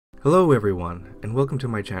Hello everyone, and welcome to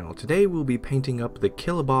my channel. Today we'll be painting up the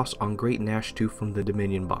KillaBoss on Great Gnashtoof from the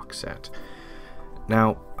Dominion box set.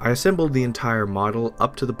 Now, I assembled the entire model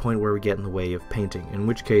up to the point where we get in the way of painting, in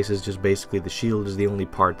which case is just basically the shield is the only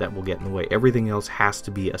part that will get in the way. Everything else has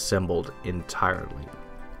to be assembled entirely.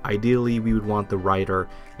 Ideally, we would want the rider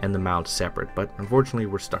and the mount separate, but unfortunately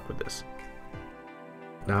we're stuck with this.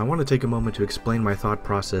 Now I want to take a moment to explain my thought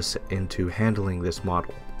process into handling this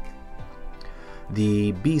model.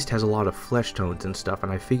 The beast has a lot of flesh tones and stuff,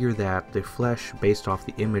 and I figure that the flesh, based off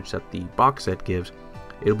the image that the box set gives,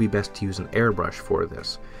 it'll be best to use an airbrush for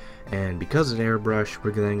this. And because it's an airbrush,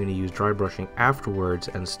 we're then going to use dry brushing afterwards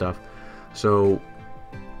and stuff. So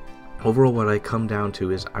overall what I come down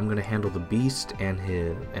to is I'm going to handle the beast and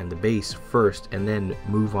the base first, and then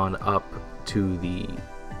move on up to the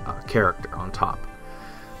character on top.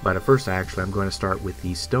 But at first I'm going to start with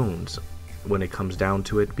the stones when it comes down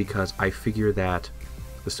to it, because I figure that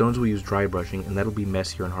the stones will use dry brushing and that'll be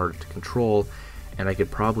messier and harder to control, and I could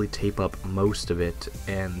probably tape up most of it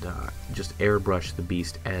and just airbrush the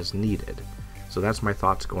beast as needed. So that's my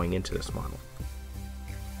thoughts going into this model.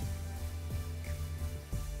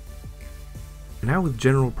 Now with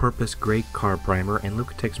general purpose gray car primer and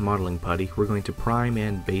Liquitex modeling putty, we're going to prime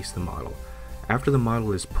and base the model. After the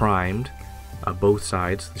model is primed, both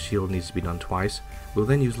sides, the shield needs to be done twice. We'll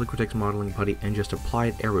then use Liquitex modeling putty and just apply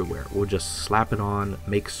it everywhere. We'll just slap it on,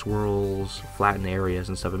 make swirls, flatten areas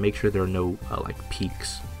and stuff, and make sure there are no like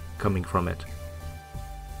peaks coming from it.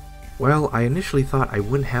 Well, I initially thought I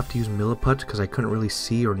wouldn't have to use Milliput because I couldn't really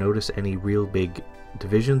see or notice any real big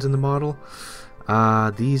divisions in the model.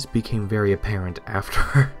 These became very apparent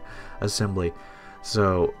after assembly.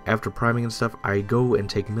 So after priming and stuff, I go and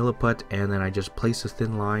take Milliput and then I just place a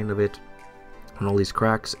thin line of it on all these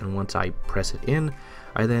cracks, and once I press it in,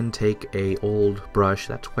 I then take a old brush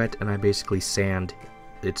that's wet and I basically sand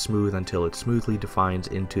it smooth until it smoothly defines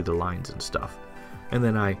into the lines and stuff. And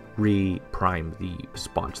then I re-prime the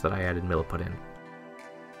spots that I added Milliput in.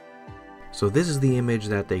 So this is the image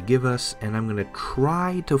that they give us, and I'm going to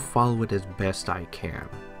try to follow it as best I can.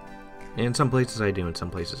 In some places I do, in some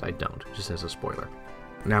places I don't, just as a spoiler.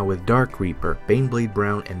 Now with Dark Reaper, Baneblade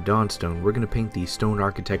Brown, and Dawnstone, we're going to paint the stone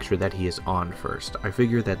architecture that he is on first. I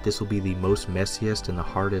figure that this will be the most messiest and the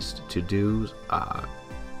hardest to do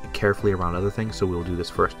carefully around other things, so we'll do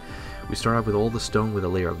this first. We start off with all the stone with a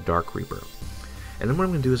layer of Dark Reaper. And then what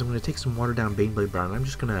I'm going to do is I'm going to take some watered down Baneblade Brown and I'm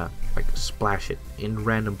just going to like splash it in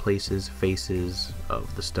random places, faces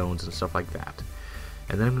of the stones and stuff like that.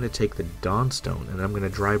 And then I'm going to take the Dawnstone and I'm going to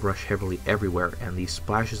dry brush heavily everywhere, and these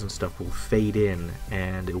splashes and stuff will fade in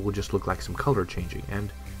and it will just look like some color changing,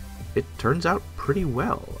 and it turns out pretty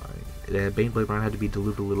well. Baneblade Brown had to be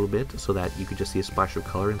diluted a little bit so that you could just see a splash of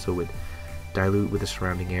color, and so it would dilute with the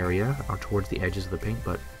surrounding area or towards the edges of the paint,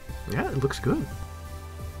 but yeah, it looks good.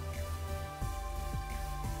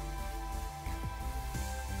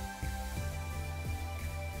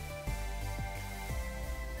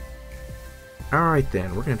 Alright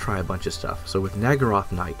then, we're going to try a bunch of stuff. So with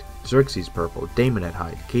Nagaroth Knight, Xerxes Purple, Daemonet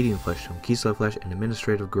Hide, Cadian Flesh Tone, Kislev Flesh, and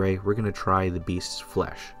Administrative Grey, we're going to try the Beast's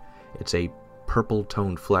Flesh. It's a purple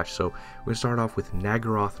toned flesh, so we're going to start off with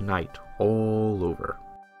Nagaroth Knight all over.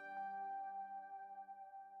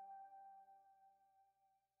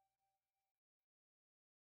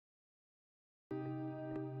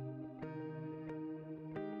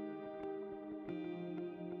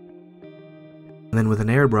 And then with an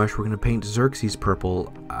airbrush, we're going to paint Xerxes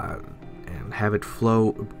Purple and have it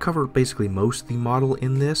flow, cover basically most of the model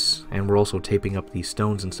in this, and we're also taping up the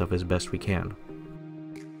stones and stuff as best we can.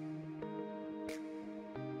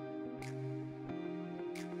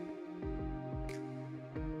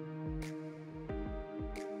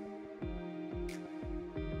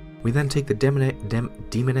 We then take the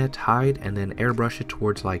Daemonet Hide and then airbrush it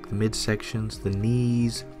towards like the midsections, the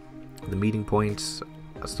knees, the meeting points,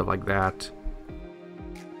 stuff like that.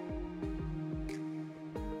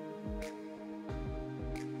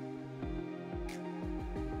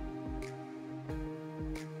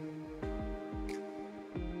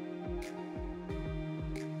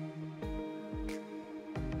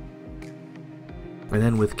 And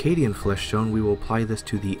then with Cadian Flesh Tone, we will apply this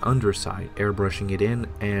to the underside, airbrushing it in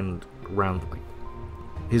and around like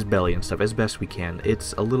his belly and stuff as best we can.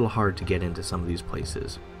 It's a little hard to get into some of these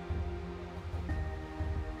places.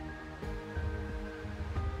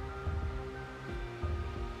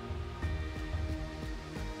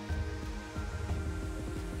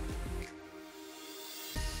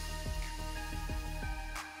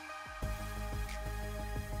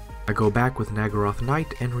 I go back with Nagaroth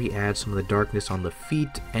Knight and re-add some of the darkness on the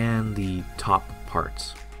feet and the top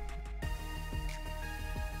parts.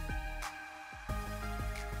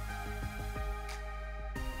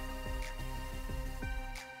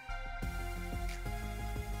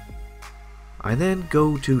 I then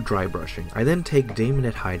go to dry brushing. I then take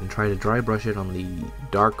Daemonite Hide and try to dry brush it on the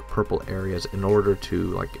dark purple areas in order to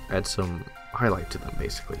like add some highlight to them,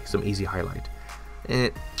 basically. Some easy highlight.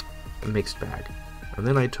 A mixed bag. And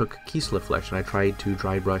then I took Kislev Flesh and I tried to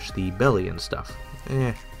dry brush the belly and stuff.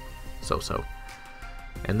 So-so.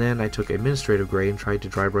 And then I took Administrative Gray and tried to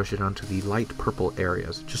dry brush it onto the light purple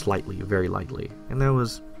areas, just lightly, very lightly. And that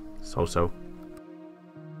was so-so.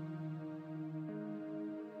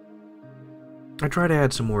 I try to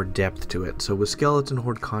add some more depth to it, so with Skeleton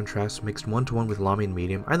Horde Contrast mixed 1-to-1 with Lamian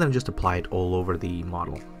Medium, I then just apply it all over the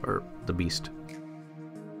model, or the beast.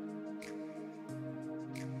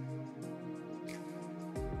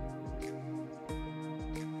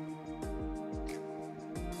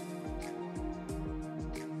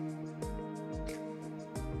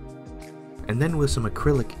 And then with some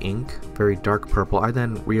acrylic ink, very dark purple, I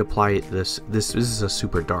then reapply this is a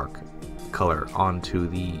super dark color onto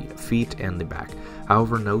the feet and the back.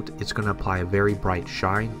 However, note it's going to apply a very bright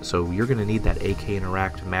shine, so you're going to need that AK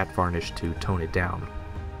Interact matte varnish to tone it down.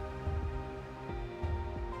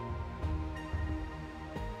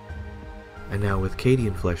 And now with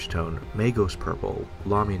Cadian Flesh Tone, Magos Purple,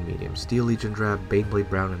 Lamian Medium, Steel Legion Drab, Baneblade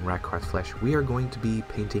Brown, and Rakkarth Flesh, we are going to be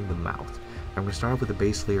painting the mouth. I'm going to start off with a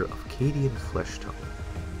base layer of Cadian Flesh Tone,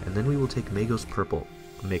 and then we will take Magos Purple,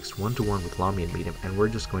 mixed 1-to-1 with Lamian Medium, and we're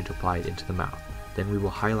just going to apply it into the mouth. Then we will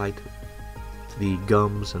highlight the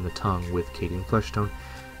gums and the tongue with Cadian Flesh Tone,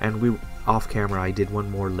 and off camera I did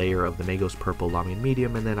one more layer of the Magos Purple Lamian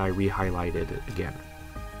Medium, and then I re-highlighted it again.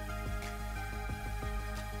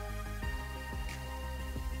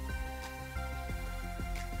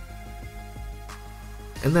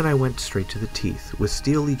 And then I went straight to the teeth, with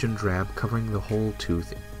Steel Legion Drab covering the whole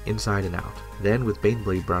tooth inside and out. Then with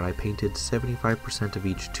Baneblade Brown I painted 75% of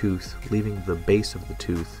each tooth, leaving the base of the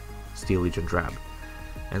tooth Steel Legion Drab.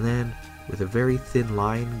 And then with a very thin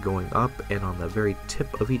line going up and on the very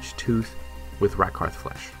tip of each tooth with Rakkarth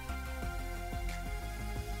Flesh.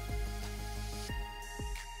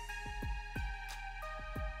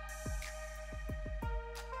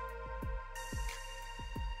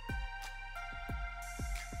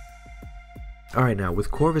 Alright, now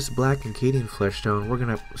with Corvus Black and Cadian Flesh Tone, we're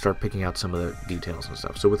going to start picking out some of the details and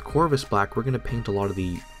stuff. So with Corvus Black, we're going to paint a lot of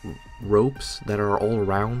the ropes that are all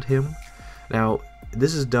around him. Now,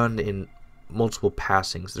 this is done in multiple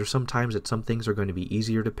passings. There's some times that some things are going to be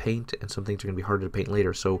easier to paint and some things are going to be harder to paint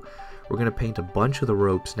later. So we're going to paint a bunch of the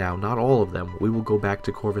ropes now, not all of them. We will go back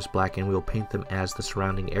to Corvus Black and we'll paint them as the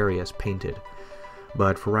surrounding area is painted.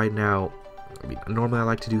 But for right now, normally I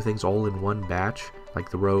like to do things all in one batch, like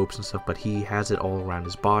the ropes and stuff, but he has it all around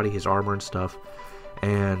his body, his armor and stuff,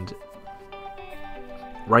 and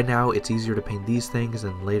right now it's easier to paint these things,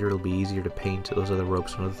 and later it'll be easier to paint those other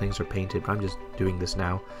ropes when other things are painted, but I'm just doing this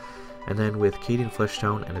now. And then with Cadian Flesh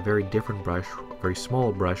Tone and a very different brush, a very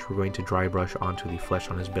small brush, we're going to dry brush onto the flesh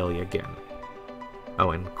on his belly again.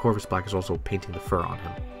 Oh, and Corvus Black is also painting the fur on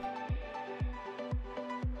him.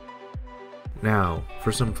 Now,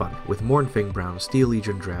 for some fun, with Mornfang Brown, Steel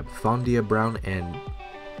Legion Drab, Thondia Brown, and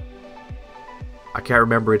I can't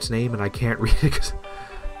remember its name and I can't read it because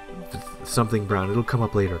something brown, it'll come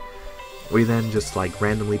up later. We then just like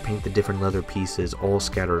randomly paint the different leather pieces all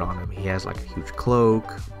scattered on him. He has like a huge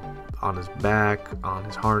cloak on his back, on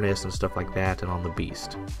his harness and stuff like that, and on the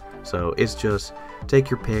beast. So it's just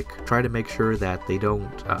take your pick, try to make sure that they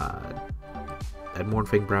don't, that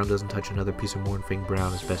Mornfang Brown doesn't touch another piece of Mornfang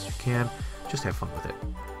Brown as best you can. Just have fun with it.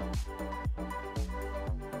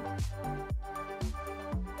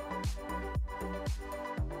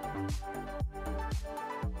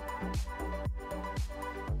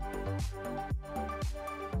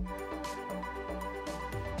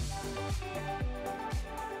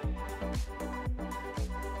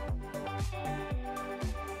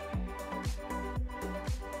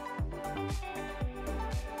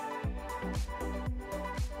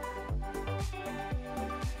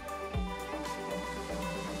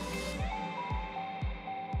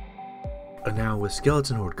 And now with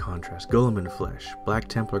Skeleton Horde Contrast, Golem and Flesh, Black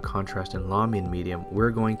Templar Contrast, and Lamian Medium, we're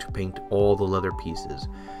going to paint all the leather pieces.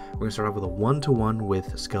 We're going to start off with a 1-to-1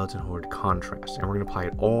 with Skeleton Horde Contrast, and we're going to apply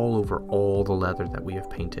it all over all the leather that we have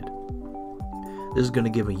painted. This is going to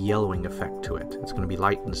give a yellowing effect to it. It's going to be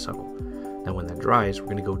light and subtle. Now when that dries, we're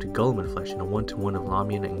going to go to Golem and Flesh in a 1-to-1 of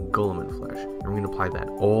Lamian and Golem and Flesh, and we're going to apply that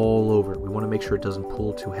all over. We want to make sure it doesn't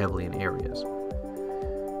pull too heavily in areas.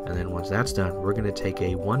 And then once that's done, we're going to take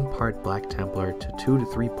a 1 part Black Templar to 2 to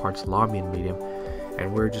 3 parts Lamian Medium,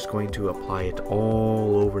 and we're just going to apply it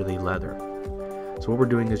all over the leather. So what we're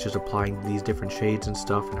doing is just applying these different shades and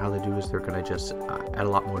stuff, and how they do is they're going to just add a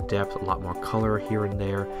lot more depth, a lot more color here and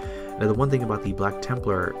there. Now the one thing about the Black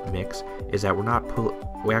Templar mix is that we're not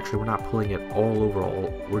pulling it all over,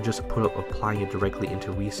 we're just applying it directly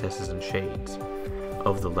into recesses and shades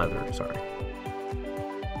of the leather, sorry.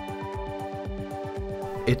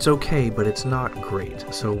 It's okay, but it's not great.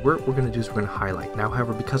 So what we're going to do is we're going to highlight. Now,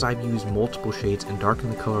 however, because I've used multiple shades and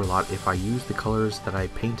darkened the color a lot, if I use the colors that I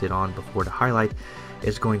painted on before to highlight,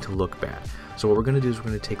 it's going to look bad. So what we're going to do is we're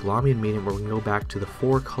going to take Lamy and Medium, we're going to go back to the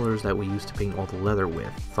 4 colors that we used to paint all the leather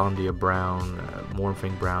with. Thondia Brown,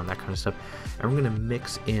 Mornfang Brown, that kind of stuff. And we're going to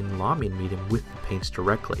mix in Lamy and Medium with the paints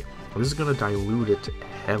directly. Now, this is going to dilute it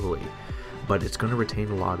heavily, but it's going to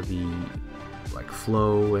retain a lot of the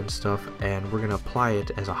flow and stuff, and we're going to apply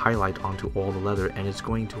it as a highlight onto all the leather, and it's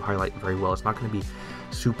going to highlight very well. It's not going to be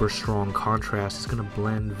super strong contrast, it's going to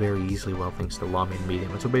blend very easily well thanks to Lamy and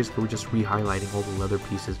Medium. And so basically we're just re-highlighting all the leather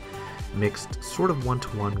pieces mixed sort of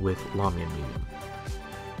one-to-one with Lamy and Medium.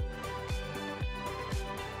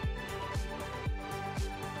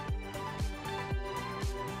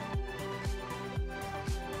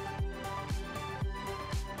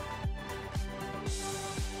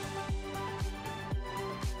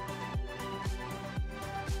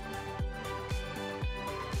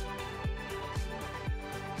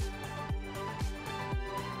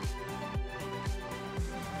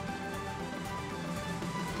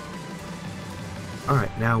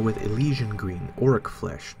 Alright, now with Elysian Green, Auric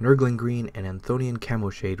Flesh, Nurgling Green, and Anthonian Camo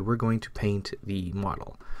Shade, we're going to paint the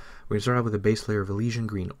model. We're going to start out with a base layer of Elysian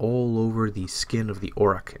Green all over the skin of the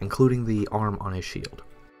Auric, including the arm on his shield.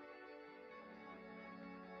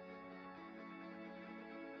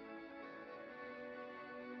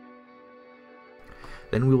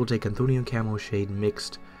 Then we will take Anthonian Camo Shade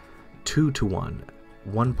mixed 2-to-1,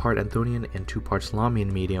 1 part Anthonian and 2 parts Lamy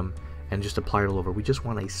and Medium, and just apply it all over. We just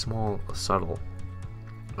want a small, subtle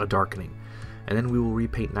darkening. And then we will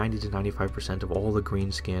repaint 90 to 95% of all the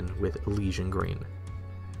green skin with Elysian Green.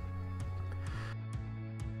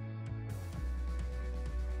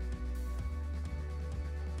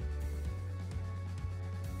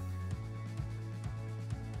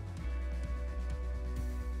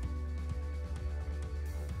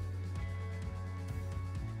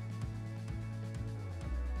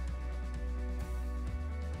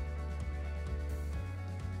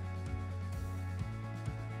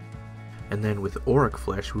 And then with Auric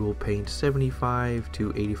Flesh, we will paint 75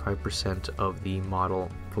 to 85% of the model,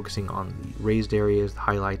 focusing on the raised areas, the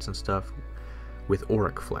highlights and stuff, with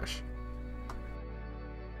Auric Flesh.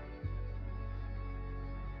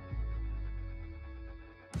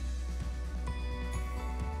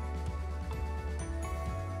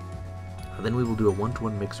 And then we will do a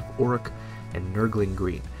 1-to-1 mix of Auric and Nurgling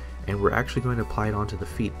Green. And we're actually going to apply it onto the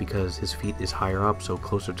feet because his feet is higher up, so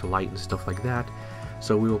closer to light and stuff like that.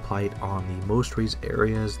 So we will apply it on the most raised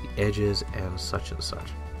areas, the edges, and such and such.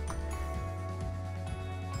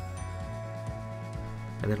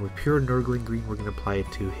 And then with pure Nurgling Green, we're going to apply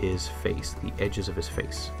it to his face, the edges of his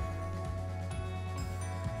face.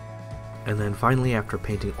 And then finally, after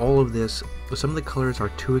painting all of this, some of the colors are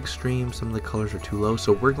too extreme, some of the colors are too low,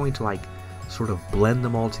 so we're going to sort of blend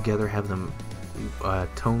them all together, have them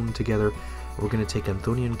toned together. We're going to take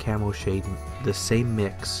Anthonian Camo Shade, the same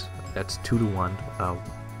mix, that's 2-to-1,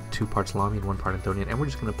 2 parts Lamy and 1 part Anthonian, and we're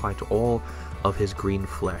just going to apply it to all of his green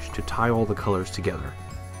flesh to tie all the colors together.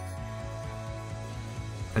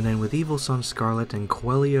 And then with Evil Sun Scarlet and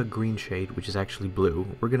Quellia Green Shade, which is actually blue,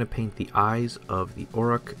 we're going to paint the eyes of the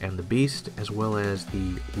Auric and the Beast, as well as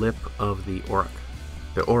the lip of the Auric.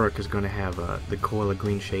 The Auric is going to have the Quellia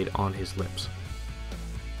Green Shade on his lips.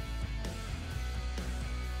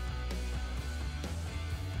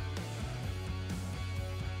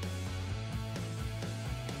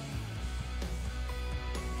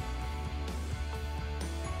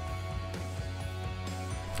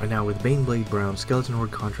 And now with Baneblade Brown, Skeleton Horde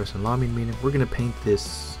Contrast, and Lamy and Medium, we're going to paint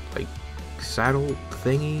this saddle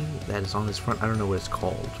thingy that is on his front. I don't know what it's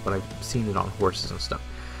called, but I've seen it on horses and stuff.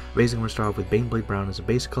 Basically, we're going to start off with Baneblade Brown as a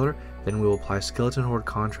base color, then we will apply Skeleton Horde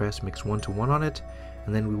Contrast, mix 1-to-1 on it,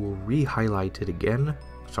 and then we will re-highlight it again,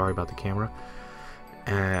 sorry about the camera,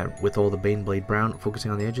 with all the Baneblade Brown, focusing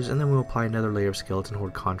on the edges, and then we'll apply another layer of Skeleton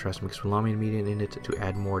Horde Contrast mixed with Lamy and Medium in it to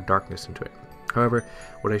add more darkness into it. However,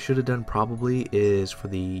 what I should have done probably is for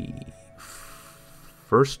the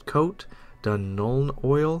first coat, done Nuln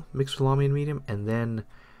Oil mixed with Lamy and Medium, and then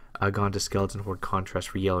gone to Skeleton Horde Contrast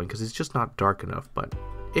for yellowing, because it's just not dark enough, but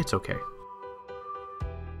it's okay.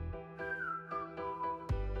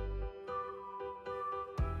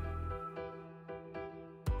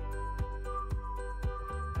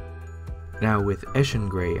 Now with Eshin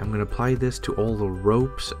Gray, I'm going to apply this to all the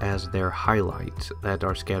ropes as their highlights that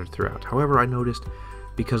are scattered throughout. However, I noticed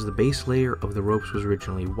because the base layer of the ropes was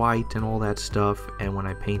originally white and all that stuff, and when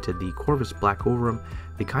I painted the Corvus black over them,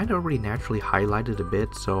 they kind of already naturally highlighted a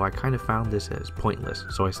bit, so I kind of found this as pointless,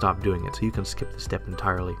 so I stopped doing it. So you can skip the step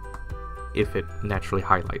entirely if it naturally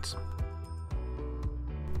highlights.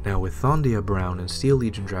 Now with Thondia Brown and Steel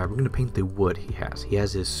Legion Drab, we're going to paint the wood he has. He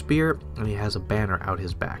has his spear and he has a banner out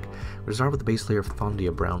his back. We're going to start with the base layer of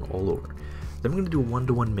Thondia Brown all over. Then we're going to do a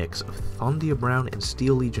 1-to-1 mix of Thondia Brown and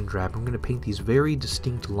Steel Legion Drab. We're going to paint these very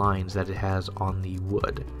distinct lines that it has on the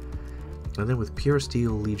wood. And then with pure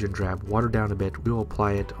Steel Legion Drab, watered down a bit, we will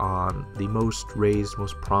apply it on the most raised,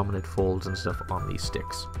 most prominent folds and stuff on these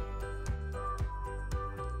sticks.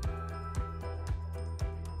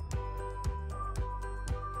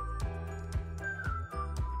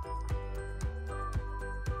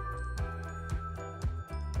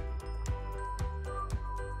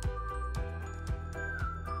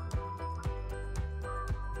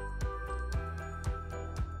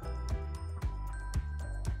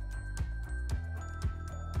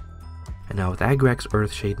 And now with Agrax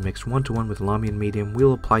Earthshade mixed 1-to-1 with Lamian Medium,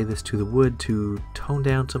 we'll apply this to the wood to tone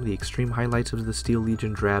down some of the extreme highlights of the Steel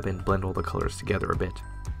Legion Drab and blend all the colors together a bit.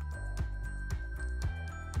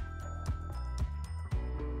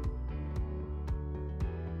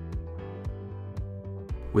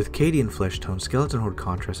 With Cadian Flesh Tone, Skeleton Horde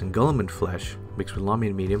Contrast, and Guilliman Flesh mixed with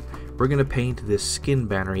Lamian Medium, we're going to paint this skin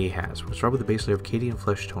banner he has. We'll start with the base layer of Cadian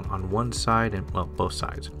Flesh Tone on one side and, well, both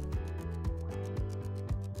sides.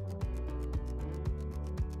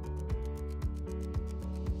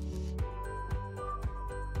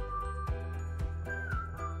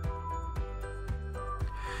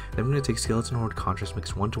 Then we're going to take Skeleton Horde Contrast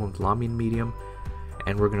mixed 1-to-1 with Lamian Medium,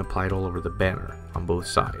 and we're going to apply it all over the banner on both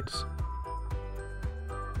sides.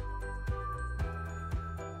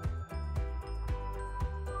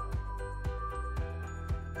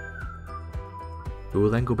 We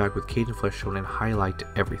will then go back with Cadian Flesh Tone and highlight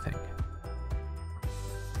everything.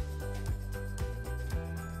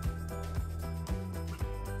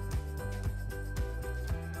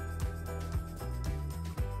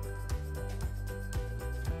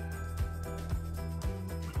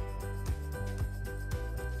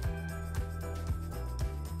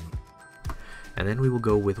 And then we will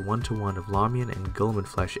go with 1-to-1 of Lamian and Guilliman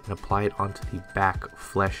Flesh and apply it onto the back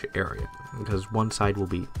flesh area. Because one side will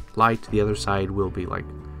be light, the other side will be like...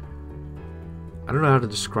 I don't know how to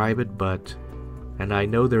describe it, but... And I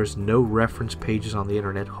know there's no reference pages on the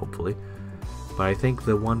internet, hopefully. But I think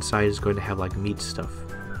the one side is going to have like meat stuff.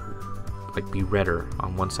 Like be redder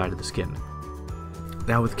on one side of the skin.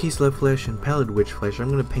 Now with Kislev Flesh and Pallid Witch Flesh, I'm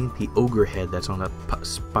going to paint the ogre head that's on a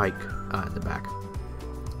spike in the back.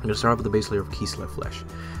 I'm going to start off with the base layer of Kislev Flesh.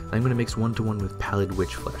 Then I'm going to mix 1-to-1 with Pallid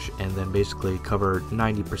Witch Flesh, and then basically cover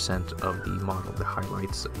 90% of the model, the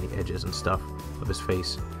highlights and the edges and stuff of his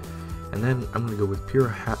face. And then I'm going to go with pure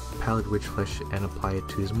Pallid Witch Flesh and apply it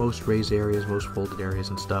to his most raised areas, most folded areas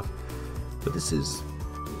and stuff. But this is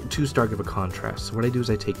too stark of a contrast. So what I do is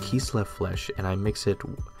I take Kislev Flesh and I mix it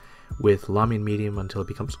with Lamian Medium until it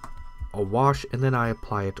becomes a wash, and then I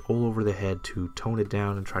apply it all over the head to tone it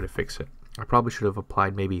down and try to fix it. I probably should have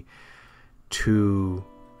applied maybe 2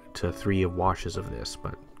 to 3 washes of this,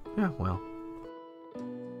 but yeah, well.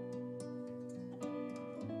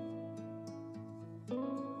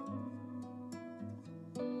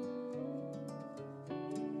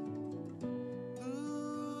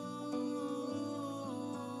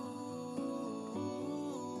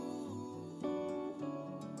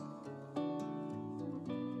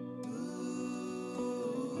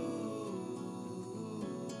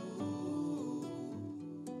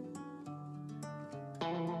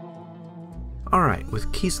 Alright, with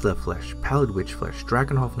Kislev Flesh, Pallid Witch Flesh,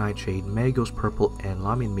 Dragonhof Nightshade, Magos Purple, and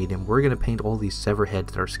Lamian Medium, we're going to paint all these sever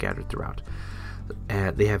heads that are scattered throughout.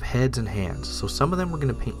 They have heads and hands, so some of them we're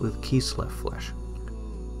going to paint with Kislev Flesh.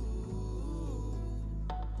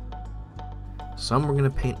 Some we're going to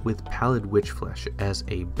paint with Pallid Witch Flesh as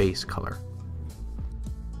a base color.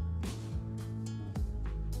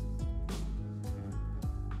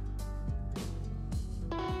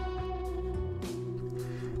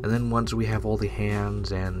 And then once we have all the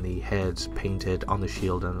hands and the heads painted on the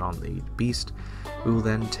shield and on the beast, we will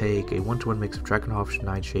then take a 1-to-1 mix of Dragonhof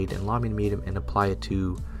Nightshade and Lamian Medium and apply it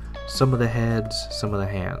to some of the heads, some of the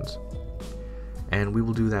hands. And we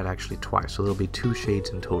will do that actually twice, so there'll be 2 shades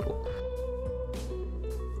in total.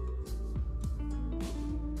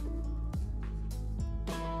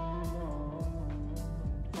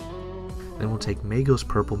 Then we'll take Magos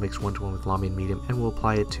Purple mixed 1-to-1 with Lamian Medium and we'll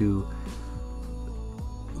apply it to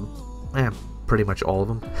pretty much all of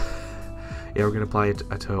them. Yeah, we're gonna apply it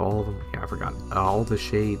to all of them. Yeah, I forgot. All the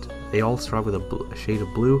shade, they all start with a shade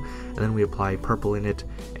of blue, and then we apply purple in it,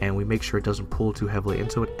 and we make sure it doesn't pull too heavily,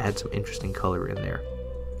 and so it adds some interesting color in there.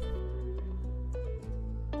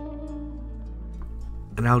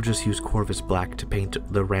 And I'll just use Corvus Black to paint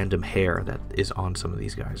the random hair that is on some of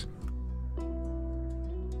these guys.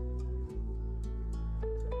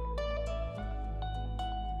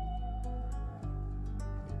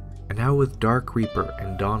 And now with Dark Reaper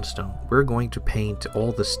and Dawnstone, we're going to paint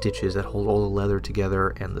all the stitches that hold all the leather together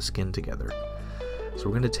and the skin together. So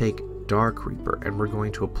we're going to take Dark Reaper and we're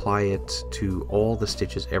going to apply it to all the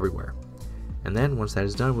stitches everywhere. And then once that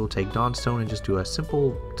is done, we'll take Dawnstone and just do a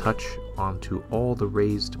simple touch onto all the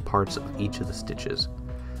raised parts of each of the stitches.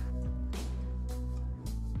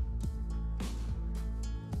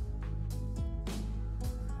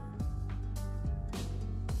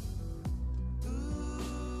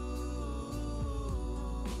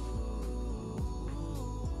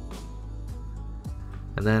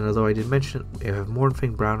 And then, although I did mention it, we have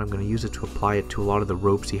Mornfang Brown, I'm going to use it to apply it to a lot of the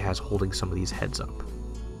ropes he has holding some of these heads up.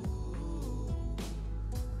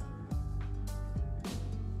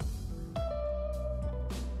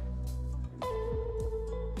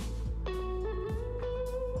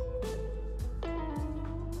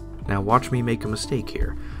 Now watch me make a mistake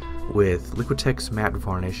here. With Liquitex Matte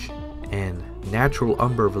Varnish and Natural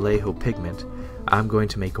Umber Vallejo Pigment, I'm going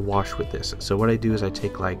to make a wash with this. So what I do is I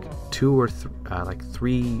take like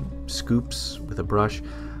three scoops with a brush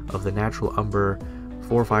of the Natural Umber,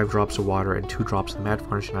 4 or 5 drops of water, and 2 drops of matte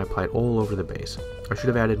varnish, and I apply it all over the base. I should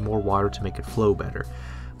have added more water to make it flow better,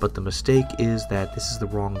 but the mistake is that this is the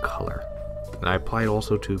wrong color. And I apply it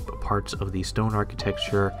also to parts of the stone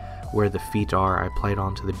architecture where the feet are. I apply it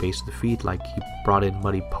onto the base of the feet, like he brought in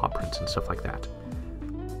muddy paw prints and stuff like that.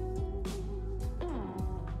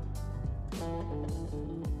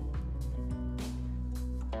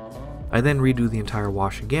 I then redo the entire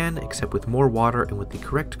wash again, except with more water and with the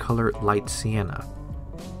correct color, light sienna.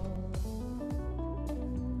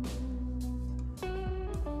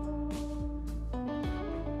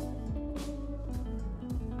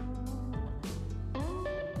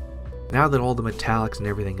 Now that all the metallics and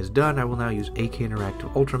everything is done, I will now use AK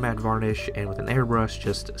Interactive Ultra Matte Varnish and with an airbrush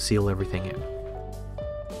just seal everything in.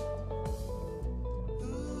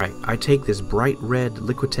 Right, I take this bright red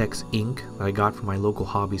Liquitex ink that I got from my local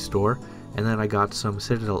hobby store, and then I got some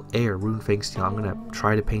Citadel Air Runefang Steel. I'm going to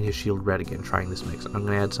try to paint his shield red again, trying this mix. I'm going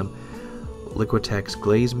to add some Liquitex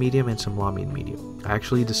Glaze Medium and some Lamine Medium. I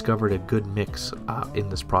actually discovered a good mix in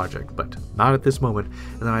this project, but not at this moment,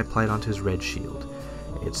 and then I apply it onto his red shield.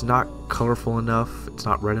 It's not colorful enough, it's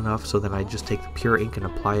not red enough, so then I just take the pure ink and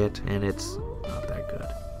apply it, and it's not that good.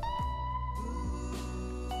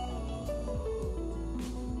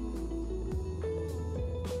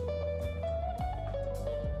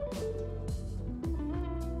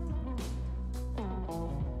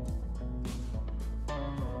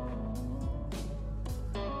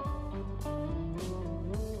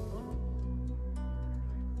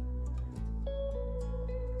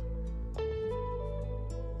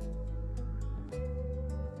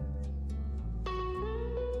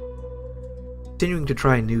 Continuing to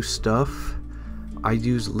try new stuff, I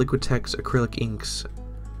use Liquitex acrylic inks,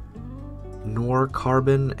 Noir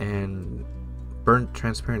Carbon and burnt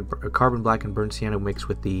transparent carbon black and burnt sienna mixed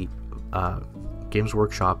with the Games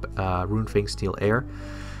Workshop Runefang Steel Air.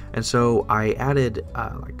 And so I added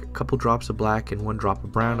like a couple drops of black and 1 drop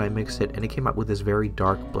of brown. I mixed it and it came out with this very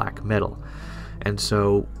dark black metal. And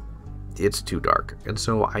so it's too dark. And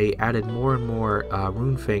so I added more and more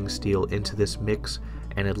Runefang Steel into this mix,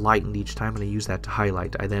 and it lightened each time, and I used that to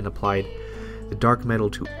highlight. I then applied the dark metal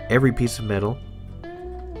to every piece of metal,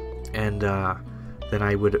 and then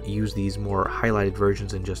I would use these more highlighted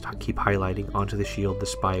versions and just keep highlighting onto the shield, the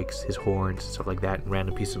spikes, his horns, stuff like that, and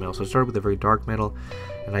random pieces of metal. So I started with a very dark metal,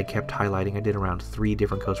 and I kept highlighting. I did around 3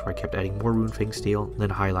 different coats where I kept adding more Runefang Steel, then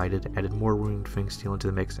highlighted, added more Runefang Steel into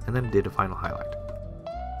the mix, and then did a final highlight.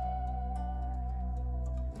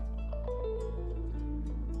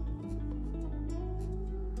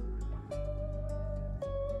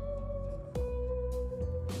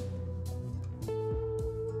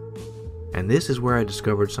 And this is where I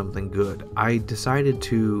discovered something good. I mixed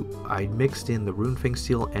in the Runefang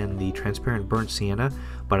Steel and the transparent burnt sienna,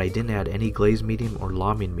 but I didn't add any glaze medium or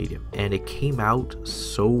Lamine medium. And it came out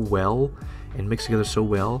so well and mixed together so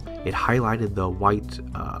well. It highlighted the white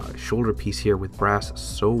shoulder piece here with brass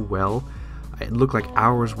so well. It looked like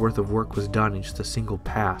hours worth of work was done in just a single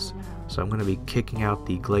pass. So I'm going to be kicking out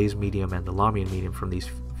the glaze medium and the Lamine medium from these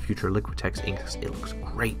future Liquitex inks. It looks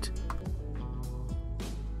great.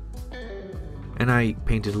 And I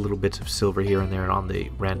painted little bits of silver here and there on the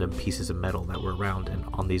random pieces of metal that were around and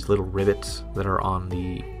on these little rivets that are on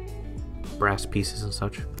the brass pieces and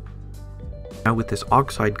such. Now with this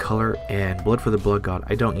oxide color and Blood for the Blood God,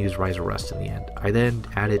 I don't use Rise of Rust in the end. I then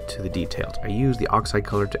add it to the details. I use the oxide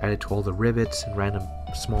color to add it to all the rivets and random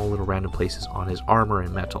small little random places on his armor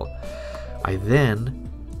and metal. I then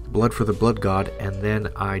Blood for the Blood God, and then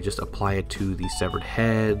I just apply it to the severed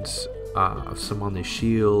heads, some on the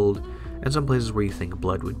shield, and some places where you think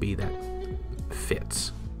blood would be that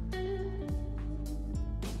fits.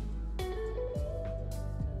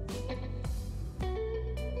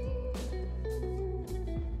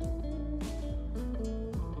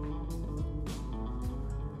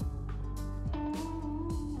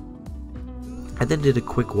 I then did a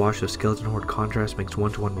quick wash of Skeleton Horde Contrast mixed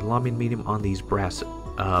 1-to-1 with Lamian Medium on these brass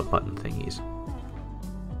button thingies.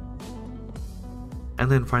 And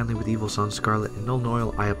then finally with Evil Sunz Scarlet and Null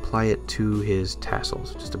Oil, I apply it to his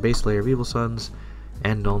tassels. Just a base layer of Evil Sunz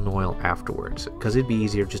and Null Oil afterwards. Because it'd be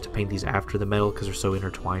easier just to paint these after the metal because they're so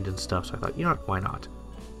intertwined and stuff, so I thought, you know what, why not?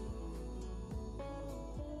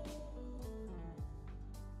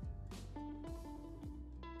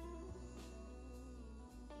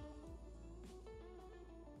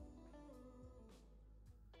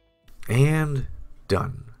 And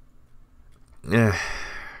done.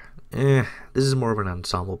 This is more of an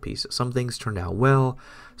ensemble piece. Some things turned out well,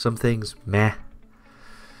 some things meh.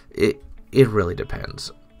 It really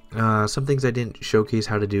depends. Some things I didn't showcase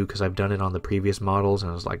how to do because I've done it on the previous models,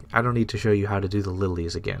 and I was like, I don't need to show you how to do the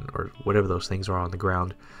lilies again, or whatever those things are on the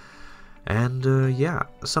ground. And yeah,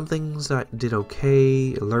 some things that did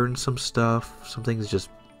okay, learned some stuff, some things just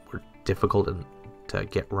were difficult to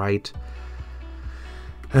get right.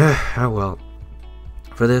 Oh well.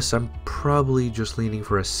 For this, I'm probably just leaning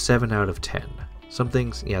for a 7 out of 10. Some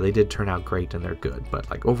things, yeah, they did turn out great and they're good, but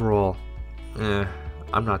like overall,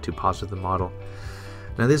 I'm not too positive of the model.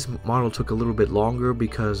 Now this model took a little bit longer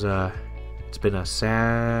because it's been a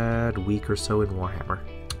sad week or so in Warhammer.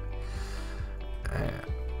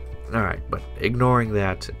 Alright, but ignoring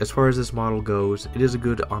that, as far as this model goes, it is a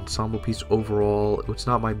good ensemble piece overall. It's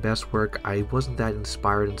not my best work. I wasn't that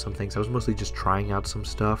inspired in some things. I was mostly just trying out some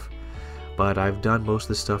stuff. But I've done most of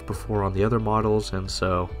this stuff before on the other models, and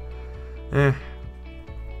so,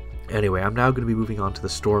 Anyway, I'm now going to be moving on to the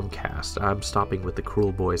Stormcast. I'm stopping with the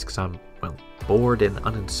Cruel Boys because I'm, well, bored and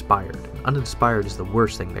uninspired. Uninspired is the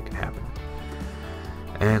worst thing that can happen.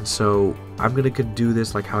 And so, I'm going to do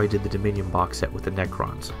this like how I did the Dominion box set with the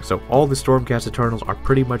Necrons. So, all the Stormcast Eternals are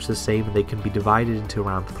pretty much the same, and they can be divided into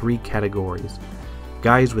around 3 categories.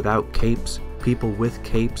 Guys without capes, people with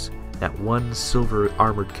capes, that one silver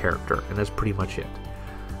armored character, and that's pretty much it.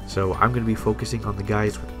 So I'm going to be focusing on the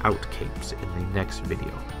guys without capes in the next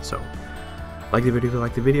video. So like the video if you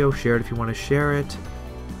like the video, share it if you want to share it,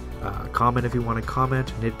 comment if you want to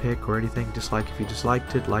comment, nitpick or anything, dislike if you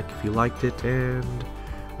disliked it, like if you liked it, and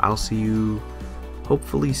I'll see you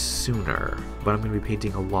hopefully sooner. But I'm going to be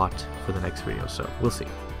painting a lot for the next video, so we'll see.